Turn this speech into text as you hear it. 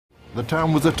The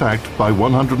town was attacked by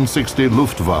 160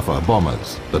 Luftwaffe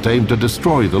bombers that aimed to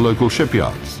destroy the local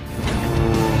shipyards.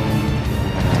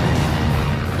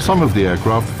 Some of the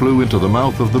aircraft flew into the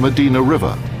mouth of the Medina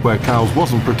River, where Cowes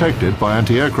wasn't protected by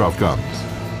anti-aircraft guns.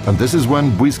 And this is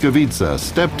when Błyskawica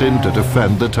stepped in to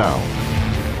defend the town.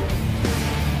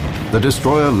 The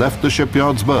destroyer left the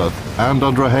shipyard's berth and,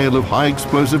 under a hail of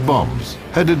high-explosive bombs,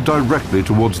 headed directly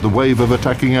towards the wave of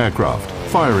attacking aircraft,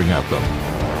 firing at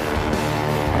them.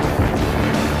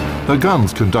 The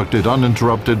guns conducted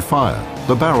uninterrupted fire.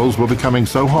 The barrels were becoming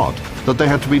so hot that they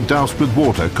had to be doused with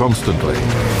water constantly.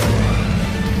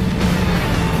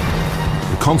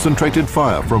 The concentrated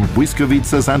fire from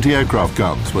Błyskawica's anti-aircraft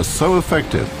guns was so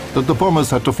effective that the bombers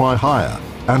had to fly higher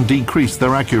and decrease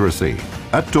their accuracy.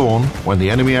 At dawn, when the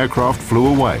enemy aircraft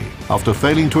flew away, after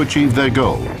failing to achieve their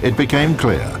goal, it became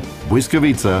clear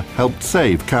Błyskawica helped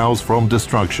save Cowes from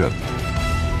destruction.